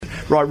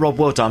Right, Rob,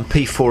 well done.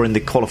 P4 in the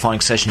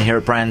qualifying session here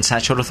at Brands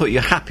Hatch. I thought you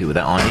were happy with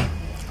that, aren't you?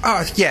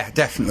 Oh, yeah,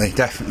 definitely.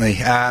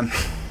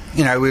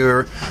 You know, we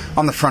were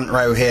on the front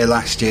row here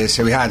last year,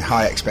 so we had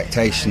high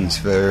expectations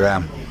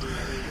for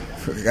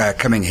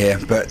coming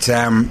here. But,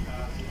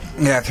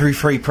 through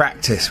free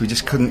practice, we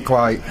just couldn't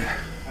quite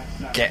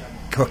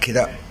cook it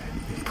up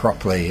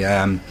properly.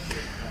 And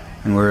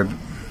we were,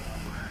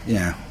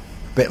 a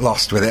bit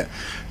lost with it.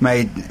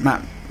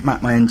 Matt,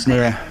 my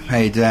engineer,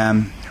 made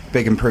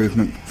big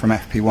improvement from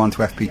FP1 to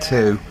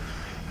FP2,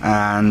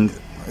 and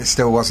it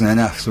still wasn't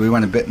enough, so we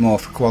went a bit more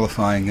for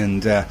qualifying,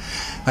 and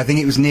I think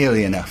it was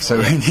nearly enough, so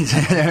we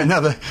needed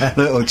another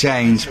little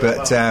change.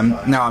 But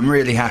no, I'm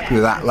really happy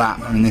with that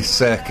lap. I mean, this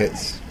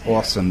circuit's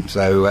awesome.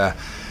 So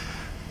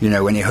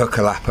when you hook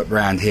a lap up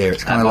round here,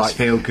 it's kind of like,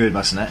 feel good,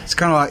 mustn't it? It's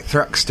kind of like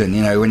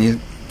Thruxton, when you're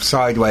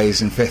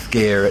sideways in fifth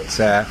gear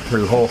at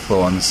through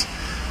Hawthorns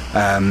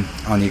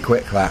on your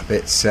quick lap.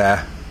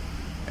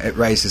 It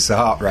raises the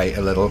heart rate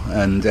a little,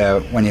 and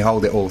when you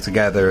hold it all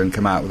together and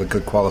come out with a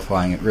good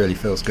qualifying, it really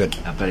feels good.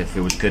 I bet it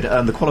feels good.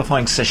 The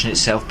qualifying session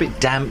itself, a bit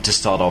damp to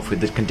start off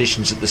with. The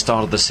conditions at the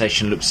start of the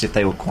session looked as if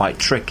they were quite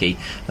tricky,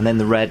 and then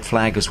the red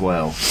flag as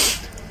well.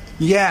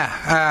 We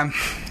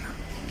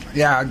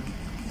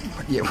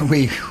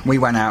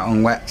went out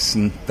on wets,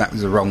 and that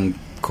was a wrong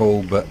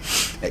call, but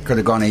it could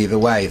have gone either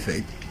way. If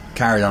it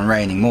carried on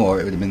raining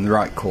more, it would have been the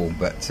right call,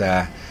 but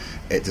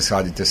it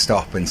decided to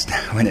stop, and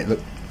when it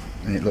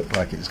looked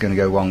like it was going to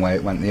go one way,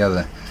 it went the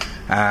other.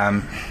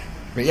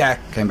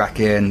 Came back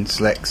in,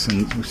 slicks,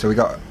 and so we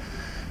got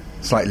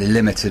slightly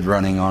limited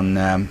running on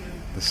the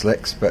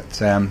slicks,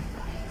 but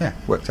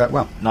worked out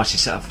well. Nicely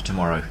set up for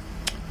tomorrow.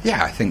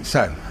 Yeah, I think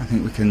so. I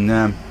think we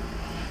can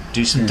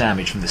do some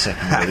damage from the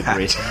second row of the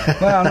grid.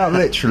 Well, not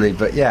literally,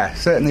 but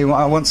certainly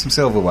I want some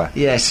silverware.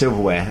 Yeah,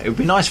 silverware. It would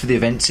be nice for the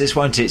events,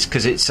 won't it?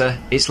 Because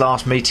it's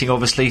last meeting,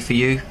 obviously, for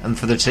you and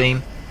for the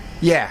team.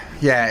 Yeah,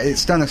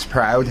 it's done us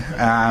proud.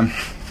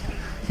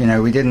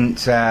 We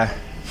didn't.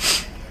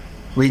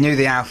 We knew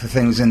the Alpha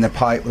thing was in the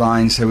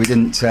pipeline, so we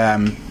didn't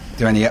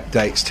do any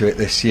updates to it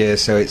this year.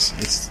 So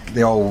it's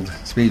the old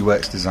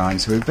Speedworks design.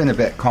 So we've been a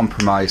bit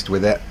compromised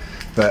with it,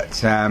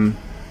 but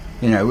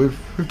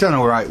we've done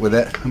all right with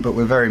it. But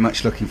we're very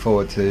much looking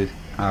forward to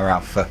our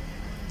Alpha.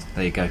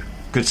 There you go.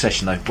 Good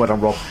session though. Well done,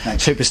 Rob.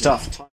 Thanks. Super stuff.